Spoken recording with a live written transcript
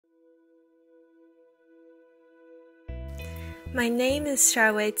My name is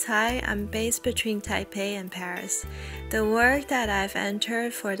Charwei Tsai. I'm based between Taipei and Paris. The work that I've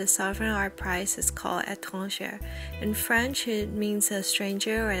entered for the Sovereign Art Prize is called Etrangere. In French, it means a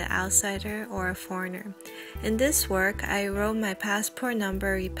stranger or an outsider or a foreigner. In this work, I wrote my passport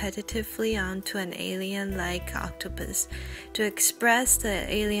number repetitively onto an alien-like octopus to express the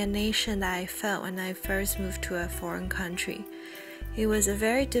alienation that I felt when I first moved to a foreign country. It was a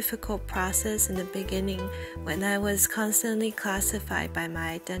very difficult process in the beginning when I was constantly classified by my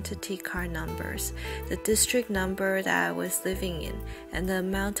identity card numbers, the district number that I was living in, and the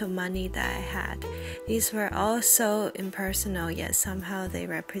amount of money that I had. These were all so impersonal, yet somehow they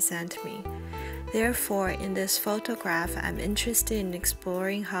represent me. Therefore, in this photograph, I'm interested in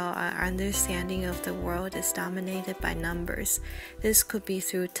exploring how our understanding of the world is dominated by numbers. This could be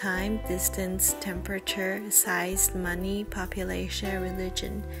through time, distance, temperature, size, money, population,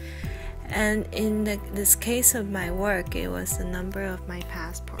 religion. And in this case of my work, it was the number of my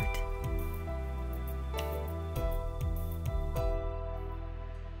passport.